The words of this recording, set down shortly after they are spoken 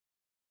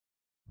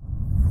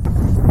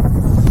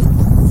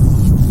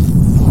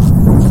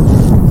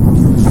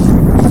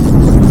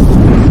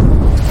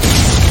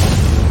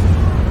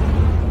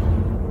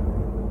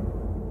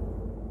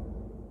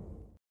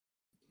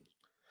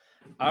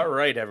All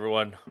right,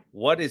 everyone.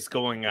 What is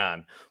going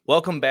on?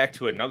 Welcome back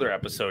to another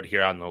episode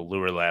here on the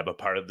Lure Lab, a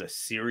part of the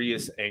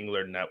Serious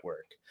Angler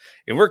Network.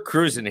 And we're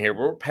cruising here.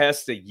 We're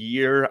past a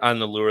year on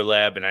the Lure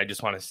Lab, and I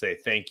just want to say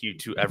thank you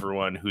to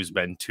everyone who's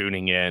been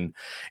tuning in.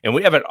 And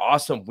we have an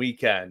awesome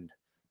weekend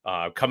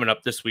coming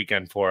up this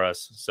weekend for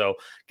us. So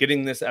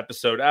getting this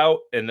episode out,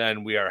 and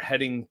then we are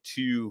heading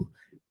to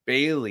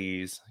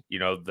Bailey's,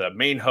 the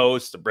main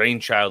host, the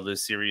brainchild of the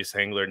Serious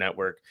Angler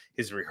Network,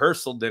 his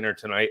rehearsal dinner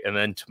tonight. And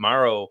then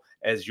tomorrow,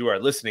 as you are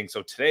listening.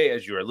 So today,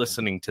 as you are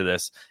listening to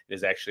this,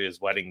 is actually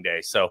his wedding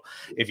day. So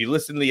if you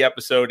listen to the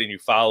episode and you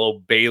follow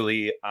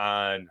Bailey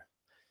on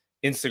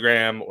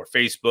Instagram or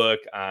Facebook,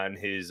 on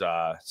his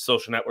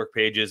social network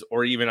pages,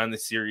 or even on the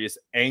Serious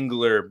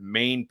Angler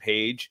main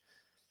page,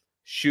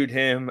 shoot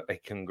him a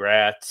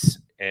congrats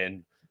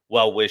and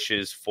well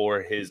wishes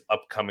for his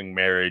upcoming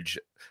marriage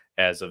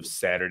as of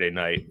Saturday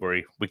night.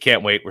 We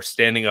can't wait. We're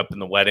standing up in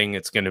the wedding.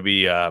 It's going to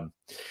be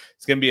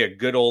a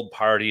good old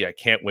party. I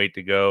can't wait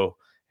to go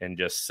and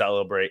just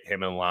celebrate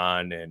him and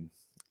Lon. And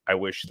I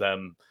wish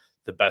them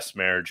the best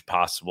marriage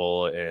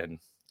possible and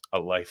a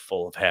life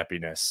full of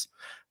happiness.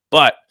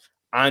 But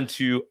on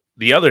to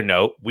the other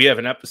note, we have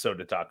an episode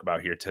to talk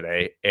about here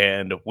today,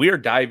 and we are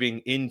diving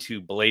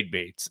into blade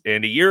baits.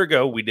 And a year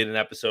ago, we did an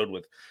episode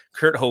with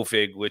Kurt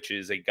Hofig, which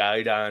is a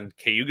guide on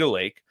Cayuga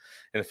Lake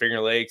in the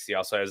Finger Lakes. He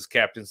also has his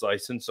captain's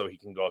license, so he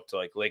can go up to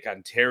like Lake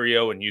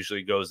Ontario and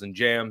usually goes and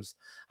jams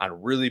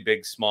on really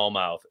big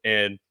smallmouth.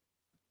 And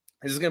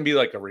this is going to be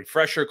like a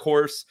refresher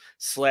course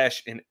 /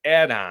 an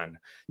add-on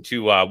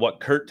to what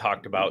Kurt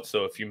talked about.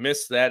 So if you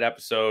missed that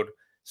episode,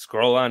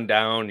 scroll on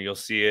down. You'll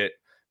see it,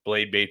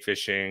 blade bait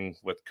fishing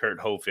with Kurt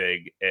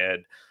Hofig.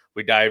 And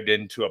we dived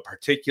into a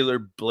particular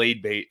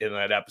blade bait in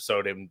that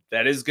episode. And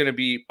that is going to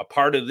be a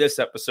part of this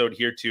episode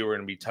here too. We're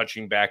going to be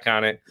touching back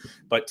on it.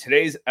 But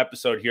today's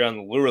episode here on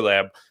the Lure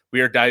Lab, we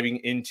are diving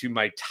into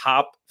my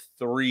top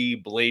 3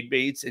 blade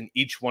baits, and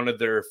each one of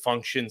their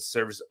functions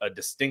serves a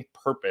distinct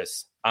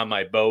purpose on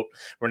my boat.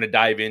 We're going to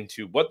dive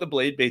into what the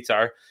blade baits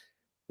are,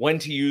 when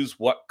to use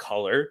what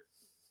color,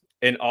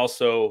 and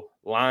also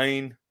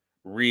line,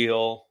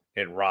 reel,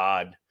 and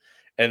rod.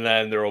 And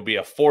then there will be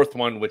a fourth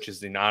one, which is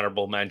the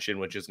honorable mention,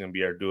 which is going to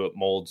be our Do It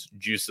Molds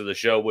juice of the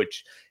show,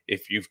 which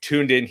if you've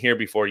tuned in here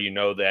before, you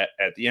know that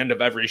at the end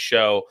of every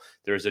show,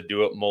 there's a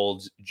Do It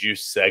Molds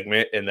juice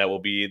segment, and that will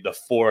be the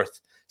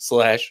fourth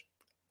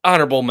 /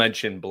 honorable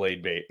mention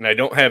blade bait. And I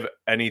don't have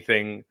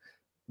anything,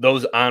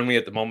 those on me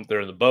at the moment.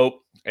 They're in the boat,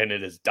 and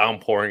it is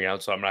downpouring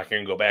out, so I'm not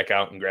going to go back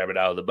out and grab it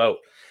out of the boat.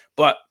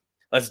 But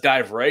let's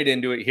dive right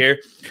into it here.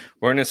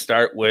 We're going to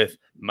start with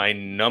my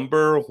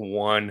number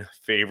 1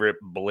 favorite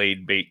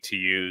blade bait to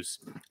use.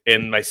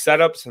 And my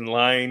setups and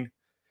line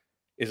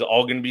is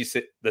all going to be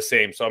the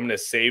same. So I'm going to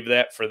save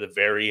that for the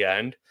very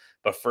end.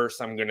 But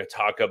first, I'm going to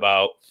talk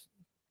about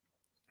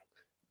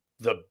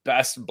the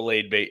best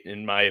blade bait,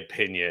 in my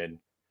opinion,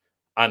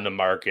 on the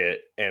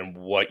market and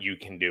what you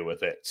can do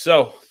with it.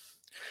 So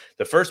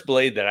the first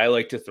blade that I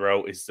like to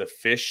throw is the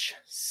Fish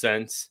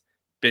Sense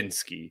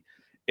Binsky.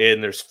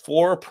 And there's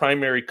 4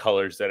 primary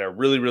colors that I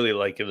really, really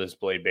like in this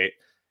blade bait: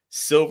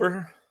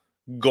 silver,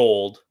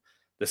 gold,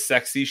 the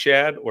sexy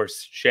shad or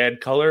shad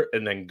color,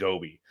 and then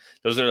goby.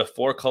 Those are the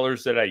 4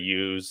 colors that I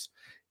use.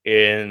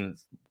 And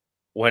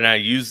when I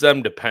use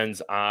them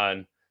depends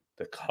on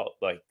the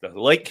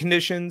light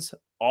conditions,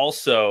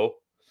 also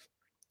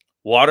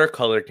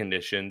watercolor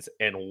conditions,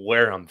 and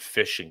where I'm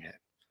fishing it.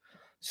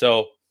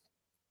 So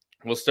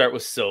we'll start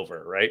with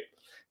silver, right?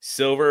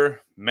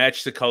 Silver,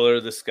 match the color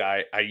of the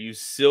sky. I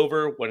use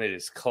silver when it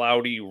is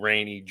cloudy,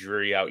 rainy,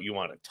 dreary out. You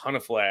want a ton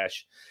of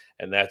flash,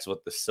 and that's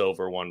what the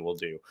silver one will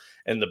do.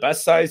 And the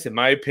best size, in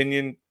my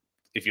opinion,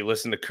 if you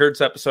listen to Kurt's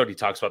episode, he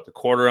talks about the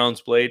 1/4 ounce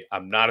blade.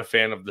 I'm not a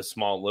fan of the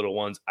small little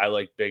ones. I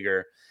like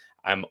bigger.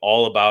 I'm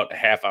all about a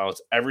 1/2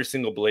 ounce. Every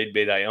single blade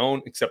bait I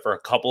own, except for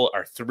a couple,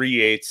 are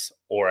 3/8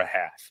 or a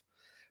half.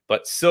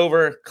 But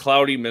silver,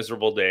 cloudy,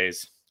 miserable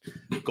days.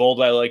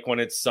 Gold, I like when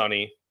it's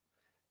sunny.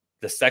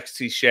 The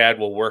sexy shad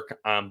will work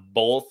on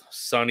both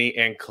sunny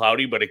and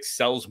cloudy, but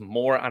excels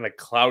more on a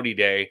cloudy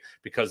day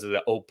because of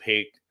the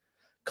opaque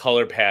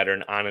color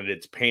pattern on it.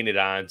 It's painted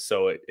on,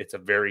 so it's a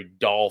very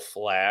dull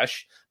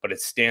flash, but it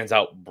stands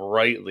out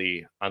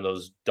brightly on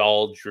those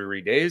dull,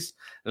 dreary days.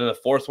 And then the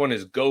fourth one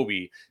is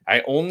goby.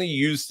 I only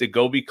use the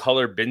goby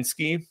color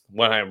Binsky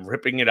when I'm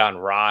ripping it on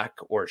rock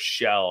or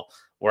shell,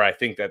 where I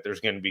think that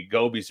there's going to be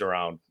gobies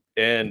around.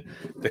 And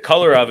the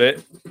color of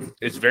it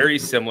is very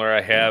similar.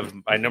 I have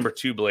my number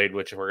 2 blade,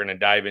 which we're going to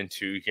dive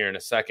into here in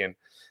a second.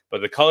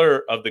 But the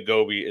color of the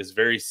goby is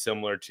very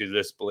similar to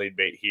this blade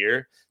bait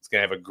here. It's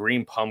going to have a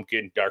green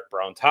pumpkin, dark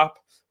brown top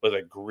with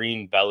a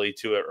green belly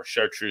to it, or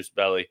chartreuse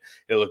belly.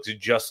 It looks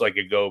just like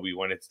a goby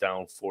when it's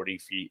down 40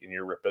 feet and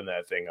you're ripping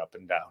that thing up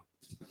and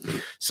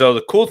down. So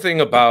the cool thing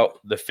about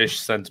the Fish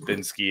Sense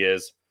Binsky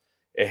is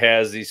it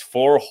has these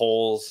 4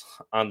 holes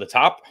on the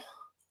top.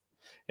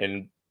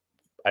 And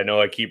I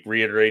know I keep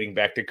reiterating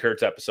back to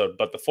Kurt's episode,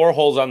 but the 4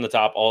 holes on the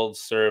top all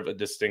serve a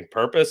distinct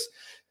purpose.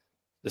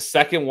 The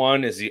second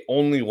one is the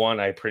only one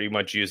I pretty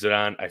much use it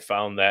on. I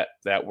found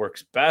that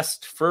works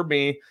best for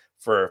me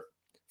for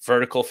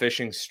vertical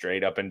fishing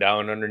straight up and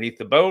down underneath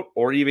the boat,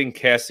 or even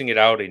casting it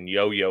out and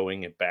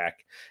yo-yoing it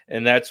back.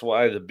 And that's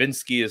why the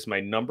Binsky is my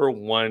number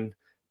one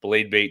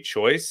blade bait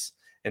choice.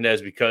 And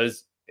that's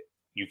because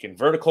you can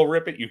vertical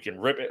rip it, you can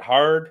rip it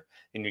hard,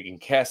 and you can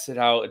cast it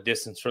out a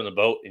distance from the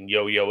boat and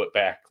yo-yo it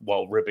back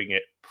while ripping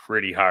it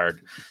pretty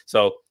hard.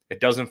 So it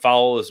doesn't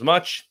foul as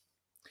much.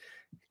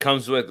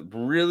 Comes with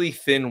really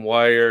thin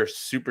wire,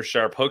 super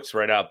sharp hooks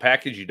right out of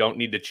package. You don't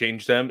need to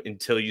change them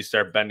until you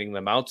start bending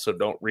them out. So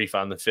don't reef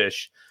on the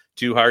fish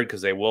too hard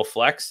because they will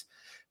flex.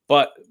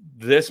 But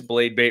this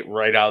blade bait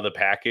right out of the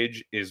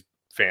package is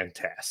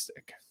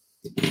fantastic.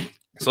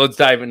 So let's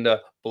dive into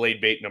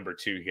blade bait number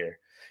 2 here.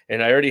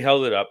 And I already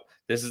held it up.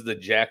 This is the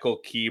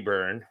Jackall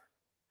Keyburn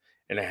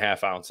in a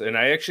 1/2 ounce. And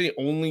I actually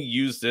only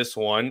use this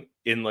one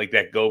in like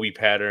that Goby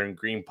pattern,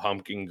 green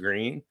pumpkin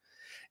green.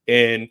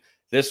 And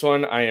this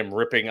one I am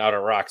ripping out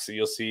of rock. So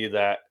you'll see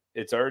that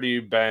it's already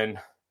been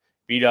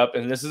beat up.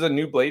 And this is a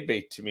new blade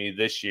bait to me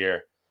this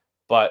year.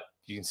 But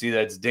you can see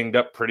that it's dinged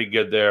up pretty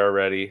good there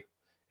already.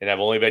 And I've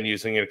only been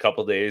using it a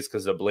couple days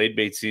because the blade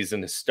bait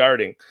season is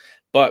starting.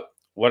 But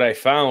what I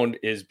found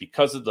is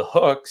because of the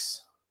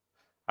hooks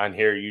on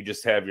here, you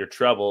just have your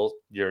treble,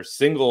 your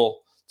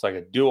single, it's like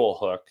a dual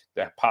hook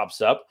that pops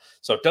up.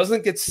 So it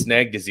doesn't get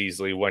snagged as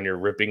easily when you're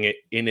ripping it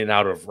in and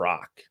out of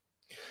rock.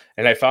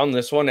 And I found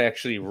this one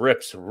actually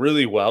rips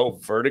really well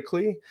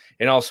vertically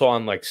and also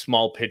on like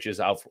small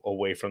pitches out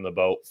away from the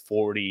boat,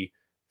 40,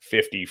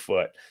 50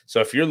 foot. So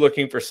if you're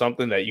looking for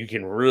something that you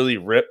can really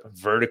rip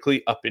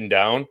vertically up and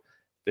down,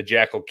 the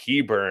Jackall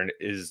Keyburn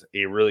is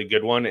a really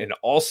good one. And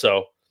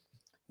also,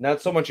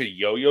 not so much a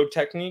yo-yo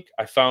technique.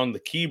 I found the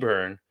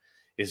Keyburn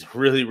is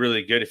really,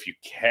 really good if you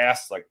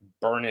cast, like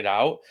burn it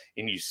out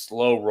and you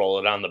slow roll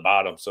it on the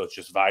bottom. So it's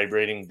just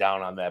vibrating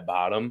down on that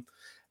bottom.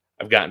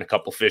 I've gotten a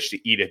couple fish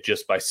to eat it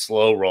just by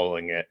slow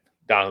rolling it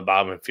down the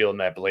bottom and feeling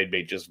that blade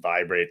bait just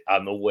vibrate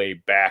on the way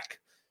back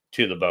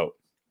to the boat.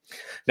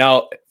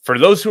 Now, for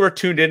those who are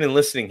tuned in and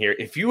listening here,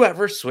 if you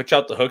ever switch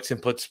out the hooks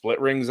and put split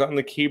rings on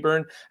the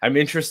Keyburn, I'm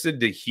interested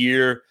to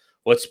hear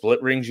what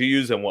split rings you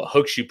use and what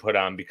hooks you put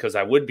on, because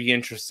I would be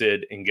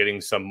interested in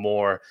getting some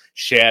more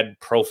shad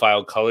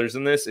profile colors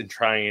in this and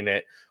trying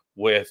it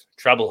with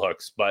treble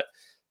hooks. But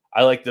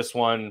I like this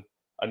one.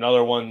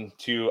 Another one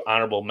to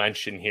honorable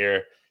mention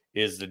here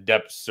is the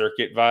Depth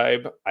Circuit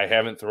Vibe. I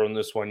haven't thrown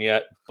this one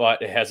yet,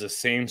 but it has the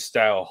same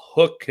style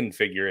hook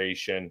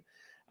configuration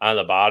on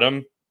the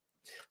bottom.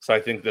 So I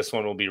think this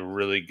one will be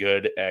really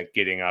good at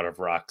getting out of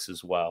rocks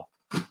as well.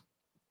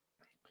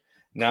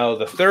 Now,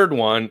 the third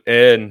one,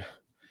 and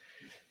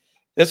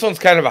this one's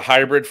kind of a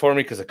hybrid for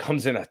me because it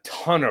comes in a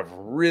ton of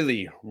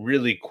really,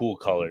 really cool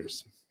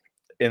colors.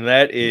 And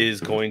that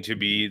is going to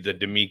be the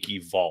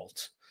Damiki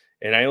Vault.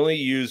 And I only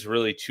use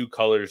really 2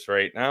 colors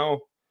right now.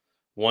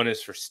 One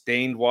is for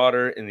stained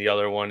water, and the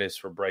other one is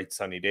for bright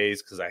sunny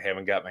days because I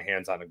haven't got my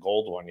hands on a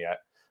gold one yet.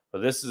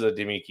 But this is a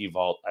Damiki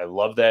Vault. I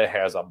love that it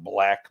has a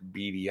black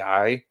beady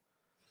eye.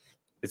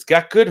 It's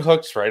got good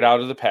hooks right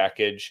out of the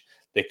package.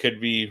 They could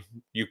be,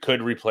 you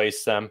could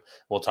replace them.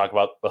 We'll talk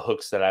about the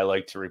hooks that I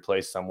like to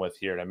replace them with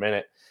here in a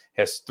minute.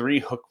 It has 3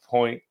 hook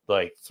point,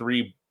 like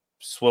 3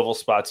 swivel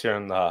spots here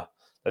on the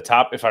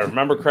top. If I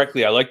remember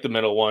correctly, I like the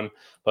middle one.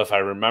 But if I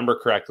remember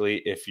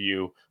correctly, if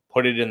you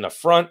put it in the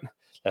front,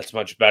 that's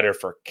much better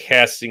for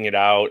casting it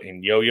out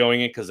and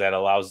yo-yoing it because that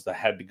allows the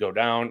head to go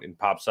down and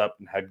pops up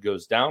and head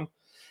goes down.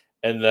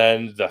 And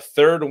then the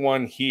third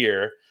one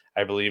here,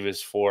 I believe,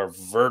 is for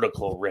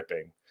vertical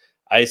ripping.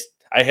 I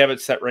have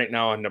it set right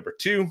now on number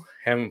 2.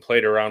 Haven't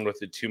played around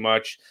with it too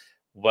much.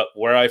 But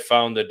where I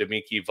found the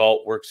Damiki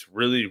Vault works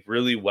really,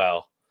 really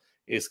well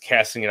is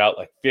casting it out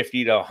like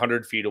 50 to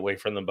 100 feet away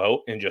from the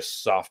boat and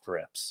just soft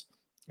rips.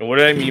 And what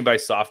I mean by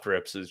soft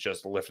rips is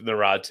just lifting the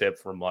rod tip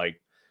from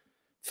like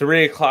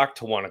 3 o'clock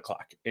to 1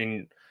 o'clock.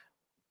 And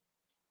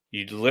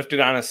you lift it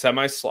on a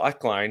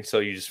semi-slack line, so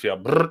you just feel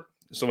brrr.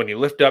 So when you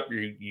lift up,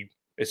 you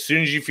as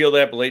soon as you feel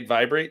that blade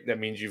vibrate, that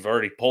means you've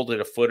already pulled it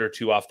a foot or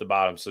 2 off the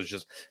bottom. So it's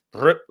just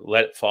brrr,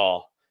 let it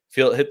fall.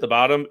 Feel it hit the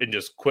bottom and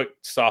just quick,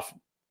 soft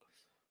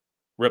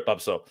rip up.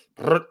 So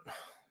brrr,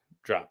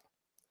 drop,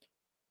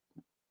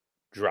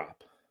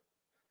 drop,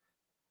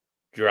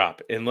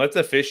 drop, and let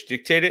the fish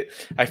dictate it.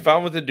 I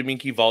found with the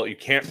Damiki Vault, you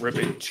can't rip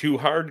it too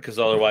hard because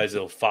otherwise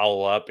it'll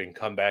foul up and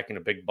come back in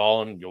a big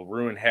ball and you'll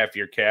ruin half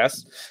your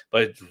cast.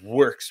 But it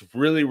works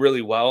really,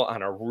 really well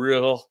on a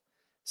real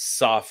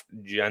soft,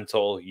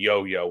 gentle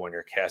yo-yo when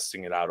you're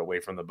casting it out away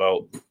from the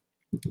boat.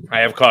 I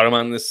have caught them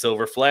on this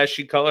silver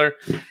flashy color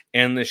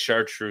and this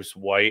chartreuse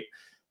white.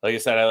 Like I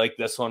said, I like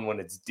this one when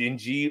it's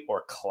dingy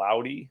or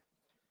cloudy.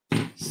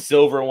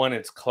 Silver when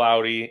it's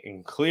cloudy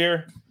and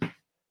clear.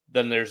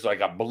 Then there's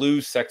like a blue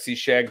sexy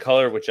shag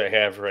color, which I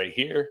have right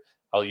here.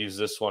 I'll use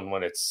this one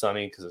when it's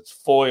sunny because it's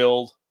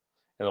foiled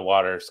and the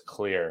water is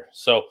clear.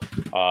 So,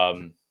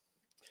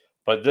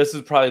 but this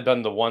has probably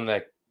been the one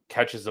that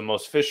catches the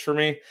most fish for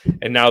me.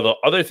 And now the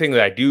other thing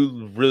that I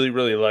do really,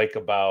 really like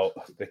about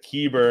the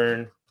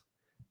Keyburn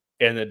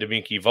and the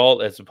Deminky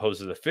Vault as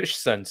opposed to the Fish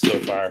Sense so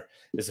far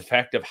is the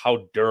fact of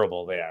how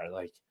durable they are.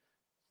 Like,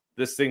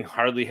 this thing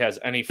hardly has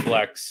any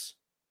flex.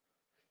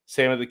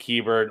 Same with the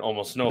Keybird,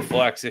 almost no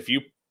flex.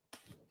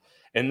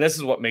 And this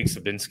is what makes the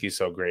Binsky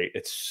so great.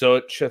 It's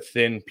such a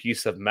thin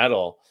piece of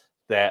metal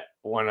that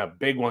when a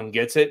big one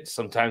gets it,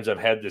 sometimes I've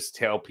had this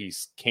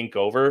tailpiece kink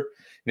over,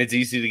 and it's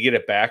easy to get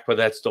it back, but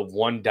that's the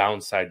one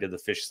downside to the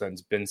Fish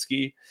Sense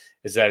Binsky,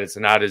 is that it's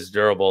not as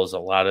durable as a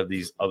lot of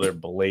these other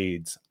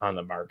blades on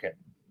the market.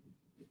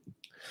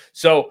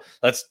 So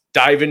let's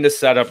dive into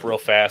setup real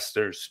fast.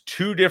 There's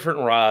 2 different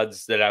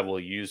rods that I will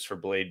use for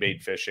blade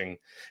bait fishing,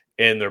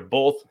 and they're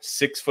both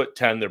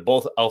 6'10". They're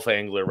both Alpha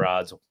Angler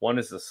rods. One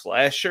is the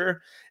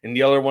Slasher, and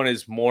the other one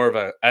is more of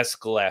a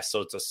S-Glass,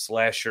 so it's a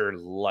Slasher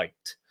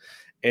Light.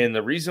 And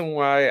the reason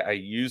why I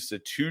use the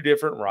 2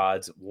 different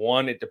rods,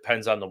 1, it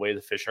depends on the way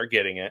the fish are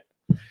getting it,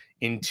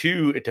 and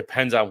 2, it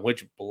depends on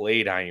which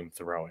blade I am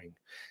throwing.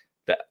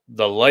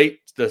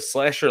 The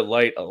Slasher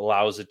Light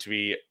allows it to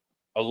be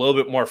a little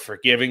bit more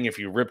forgiving if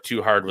you rip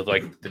too hard with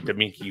like the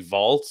Deminky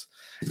Vault.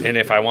 And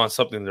if I want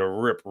something to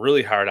rip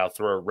really hard, I'll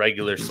throw a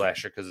regular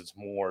Slasher because it's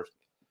more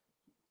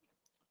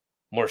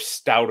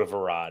stout of a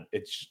rod.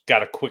 It's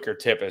got a quicker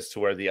tip, as to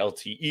where the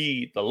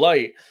LTE, the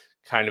Light,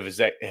 kind of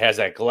has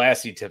that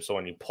glassy tip. So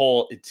when you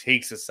pull, it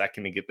takes a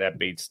second to get that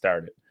bait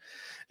started.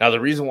 Now, the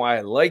reason why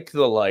I like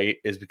the Light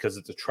is because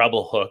it's a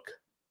treble hook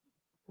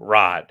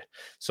rod.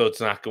 So it's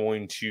not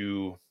going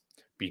to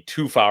be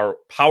too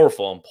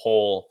powerful and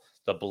pull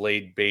the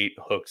blade bait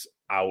hooks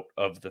out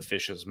of the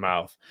fish's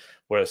mouth,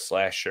 where a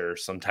Slasher,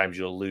 sometimes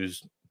you'll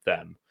lose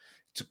them.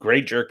 It's a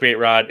great jerkbait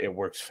rod. It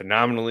works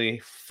phenomenally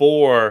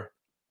for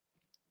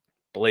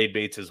blade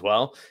baits as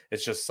well.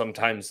 It's just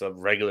sometimes the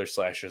regular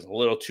Slasher is a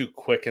little too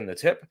quick in the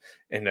tip,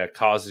 and that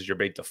causes your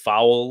bait to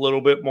foul a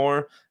little bit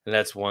more. And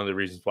that's one of the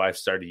reasons why I've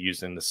started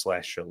using the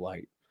Slasher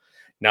Light.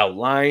 Now,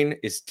 line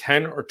is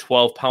 10 or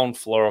 12 pound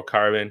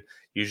fluorocarbon,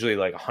 usually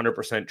like 100%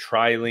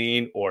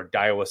 trilene or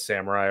Daiwa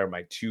Samurai are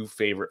my 2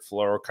 favorite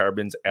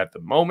fluorocarbons at the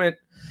moment.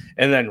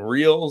 And then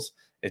reels,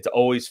 it's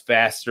always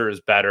faster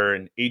is better,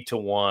 an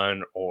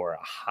 8-1 or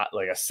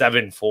like a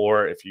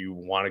 7-4 if you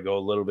want to go a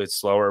little bit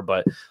slower,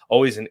 but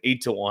always an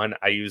 8-1.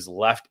 I use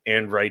left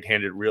and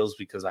right-handed reels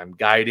because I'm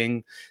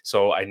guiding,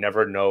 so I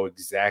never know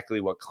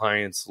exactly what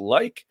clients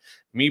like.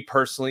 Me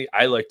personally,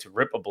 I like to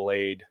rip a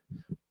blade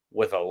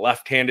with a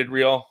left-handed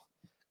reel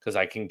because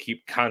I can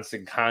keep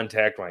constant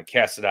contact. When I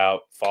cast it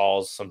out,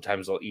 falls.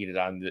 Sometimes I'll eat it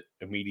on the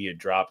immediate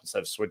drop instead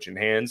of switching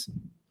hands.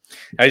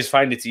 I just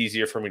find it's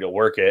easier for me to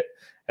work it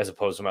as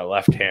opposed to my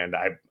left hand.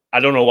 I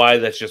don't know why.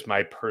 That's just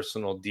my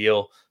personal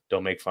deal.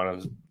 Don't make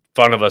fun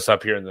of us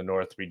up here in the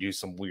north. We do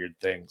some weird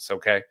things,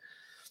 okay?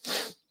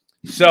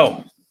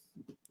 So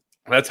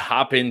let's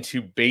hop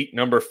into bait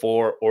number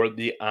 4, or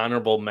the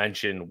honorable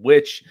mention,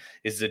 which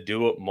is the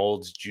Do It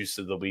Molds Juice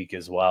of the Week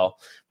as well,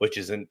 which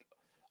is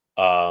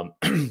a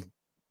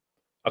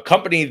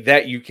company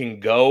that you can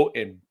go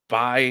and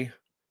buy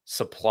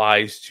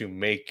supplies to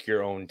make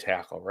your own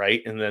tackle,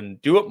 right? And then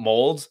Do It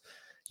Molds,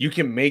 you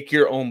can make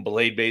your own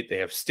blade bait. They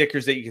have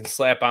stickers that you can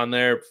slap on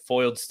there,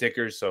 foiled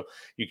stickers, so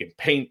you can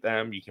paint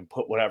them. You can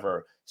put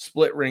whatever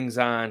split rings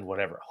on,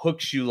 whatever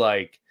hooks you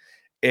like.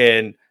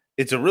 And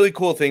it's a really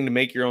cool thing to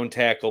make your own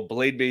tackle.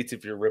 Blade baits,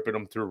 if you're ripping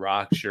them through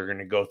rocks, you're going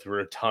to go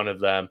through a ton of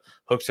them.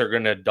 Hooks are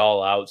going to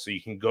dull out, so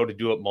you can go to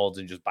Do It Molds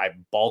and just buy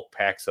bulk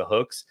packs of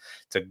hooks.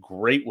 It's a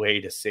great way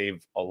to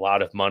save a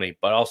lot of money,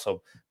 but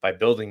also by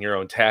building your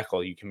own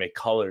tackle, you can make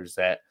colors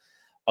that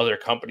other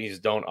companies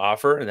don't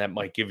offer, and that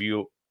might give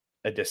you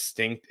a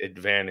distinct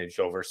advantage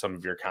over some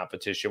of your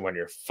competition when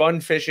you're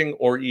fun fishing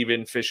or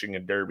even fishing a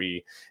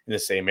derby in the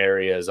same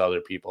area as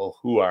other people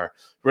who are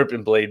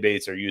ripping blade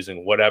baits or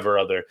using whatever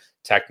other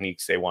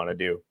techniques they want to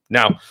do.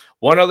 Now,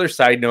 one other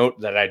side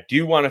note that I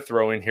do want to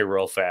throw in here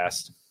real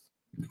fast,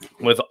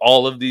 with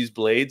all of these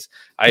blades,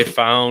 I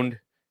found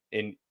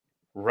an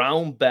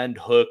round bend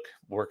hook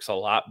works a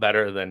lot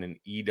better than an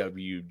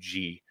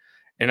EWG.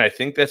 And I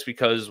think that's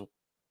because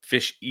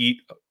fish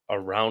eat a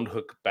round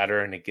hook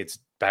better and it gets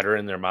better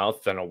in their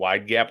mouth than a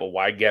wide gap. A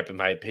wide gap, in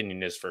my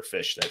opinion, is for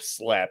fish that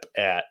slap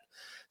at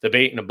the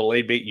bait, and a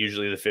blade bait,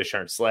 usually the fish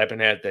aren't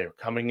slapping at it. They're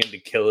coming in to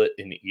kill it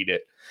and eat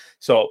it.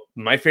 So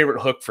my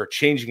favorite hook for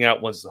changing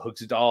out once the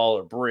hook's dull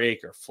or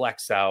break or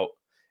flex out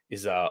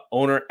is a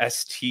Owner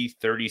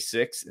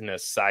ST36 in a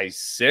size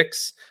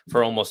 6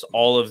 for almost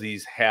all of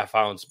these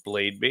half-ounce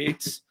blade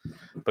baits.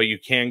 But you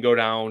can go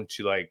down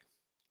to like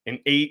an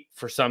 8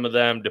 for some of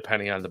them,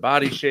 depending on the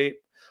body shape.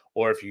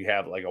 Or if you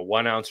have like a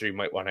 1 ouncer, you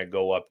might want to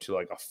go up to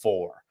like a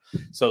 4.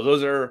 So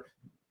those are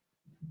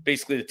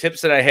basically the tips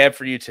that I have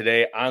for you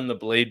today on the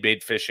blade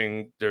bait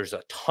fishing. There's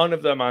a ton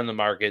of them on the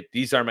market.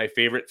 These are my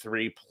favorite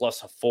 3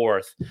 plus a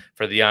 4th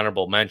for the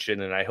honorable mention.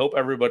 And I hope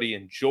everybody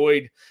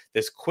enjoyed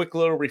this quick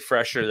little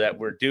refresher that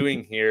we're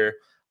doing here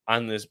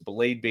on this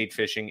blade bait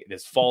fishing. It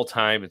is fall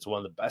time. It's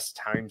one of the best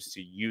times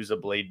to use a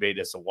blade bait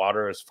as the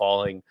water is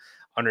falling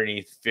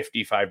underneath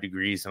 55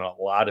 degrees in a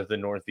lot of the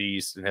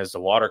Northeast. And as the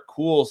water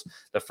cools,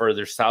 the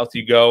further south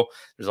you go,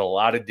 there's a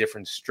lot of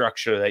different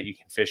structure that you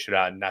can fish it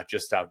on, not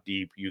just out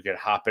deep. You can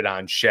hop it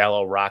on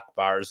shallow rock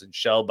bars and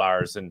shell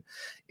bars and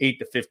 8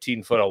 to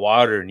 15 foot of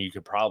water, and you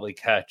could probably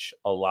catch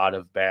a lot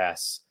of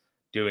bass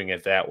doing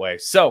it that way.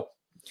 So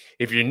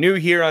if you're new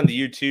here on the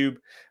YouTube,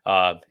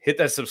 hit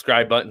that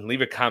subscribe button,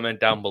 leave a comment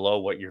down below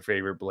what your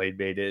favorite blade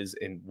bait is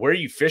and where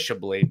you fish a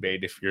blade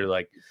bait. If you're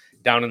like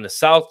down in the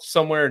South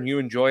somewhere and you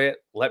enjoy it,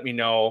 let me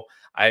know.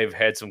 I've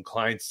had some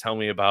clients tell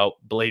me about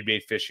blade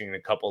bait fishing in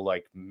a couple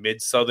like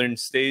mid-southern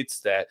states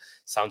that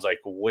sounds like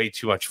way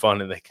too much fun,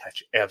 and they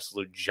catch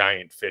absolute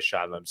giant fish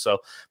on them. So I'm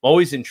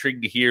always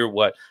intrigued to hear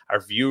what our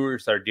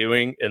viewers are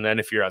doing. And then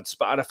if you're on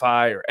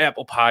Spotify or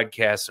Apple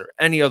Podcasts or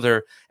any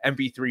other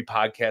MP3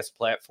 podcast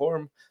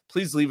platform,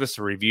 please leave us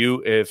a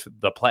review if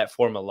the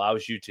platform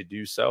allows you to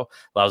do so.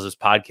 Allows this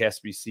podcast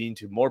to be seen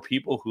to more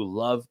people who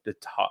love to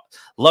talk,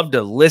 love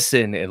to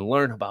listen and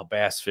learn about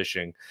bass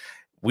fishing.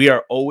 We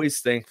are always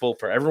thankful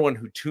for everyone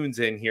who tunes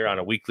in here on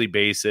a weekly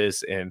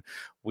basis, and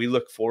we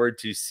look forward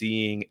to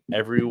seeing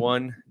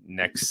everyone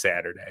next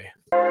Saturday.